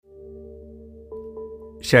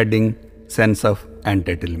shedding sense of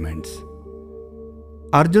entitlements.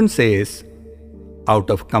 Arjun says, out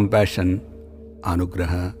of compassion,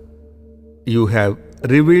 anugraha, you have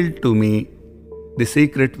revealed to me the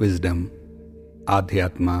secret wisdom,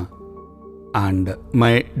 adhyatma, and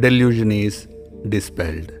my delusion is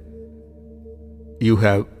dispelled. You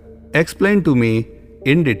have explained to me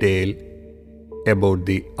in detail about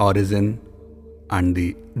the origin and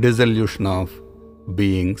the dissolution of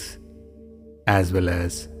beings, as well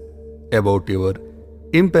as about your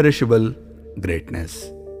imperishable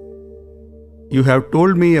greatness. You have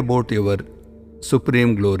told me about your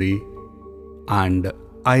supreme glory, and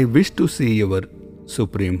I wish to see your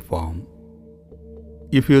supreme form.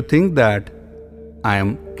 If you think that I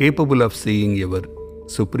am capable of seeing your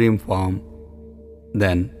supreme form,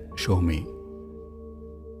 then show me.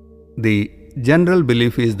 The general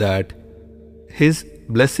belief is that His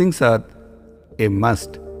blessings are a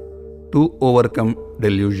must to overcome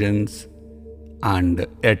delusions and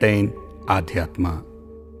attain adhyatma.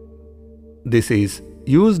 This is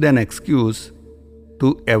used an excuse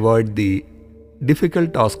to avoid the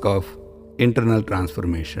difficult task of internal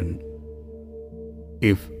transformation.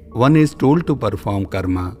 If one is told to perform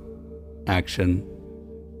karma, action,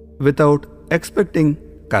 without expecting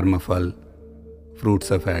karma-phal, fruits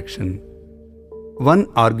of action, one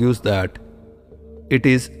argues that it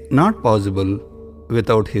is not possible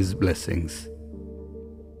without His blessings.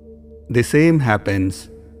 The same happens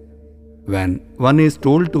when one is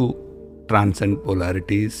told to transcend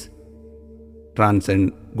polarities,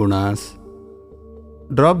 transcend gunas,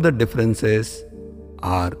 drop the differences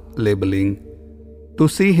or labeling, to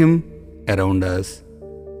see Him around us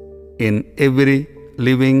in every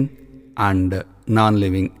living and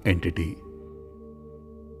non-living entity.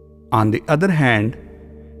 On the other hand,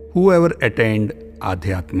 whoever attained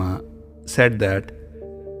adhyatma said that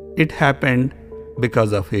it happened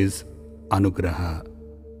because of his anugraha,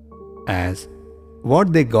 as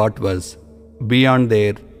what they got was beyond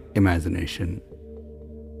their imagination.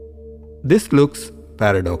 This looks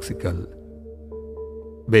paradoxical.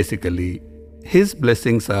 Basically, His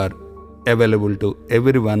blessings are available to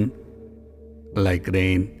everyone like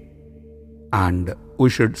rain, and we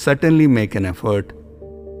should certainly make an effort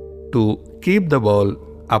to keep the bowl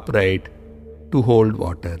upright to hold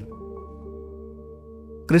water.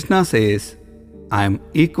 Krishna says, I am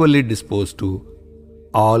equally disposed to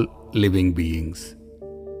all living beings.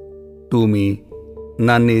 To me,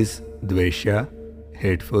 none is Dweshya,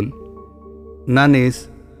 hateful, none is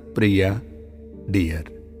Priya, dear.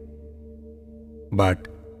 But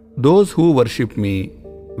those who worship me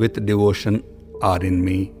with devotion are in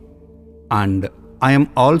me, and I am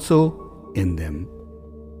also in them.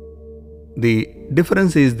 The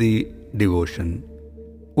difference is the devotion,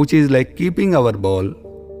 which is like keeping our ball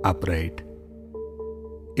upright.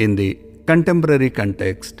 In the contemporary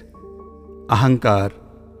context, ahankaar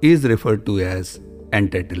is referred to as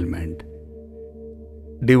entitlement.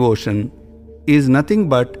 Devotion is nothing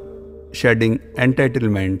but shedding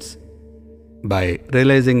entitlements by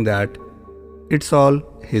realizing that it's all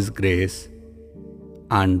His grace,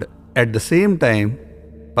 and at the same time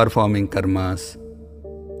performing karmas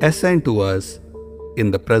assigned to us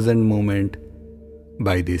in the present moment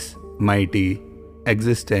by this mighty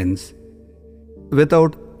existence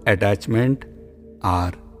without attachment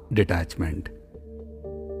or detachment.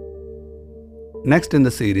 Next in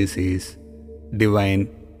the series is Divine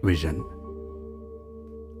Vision.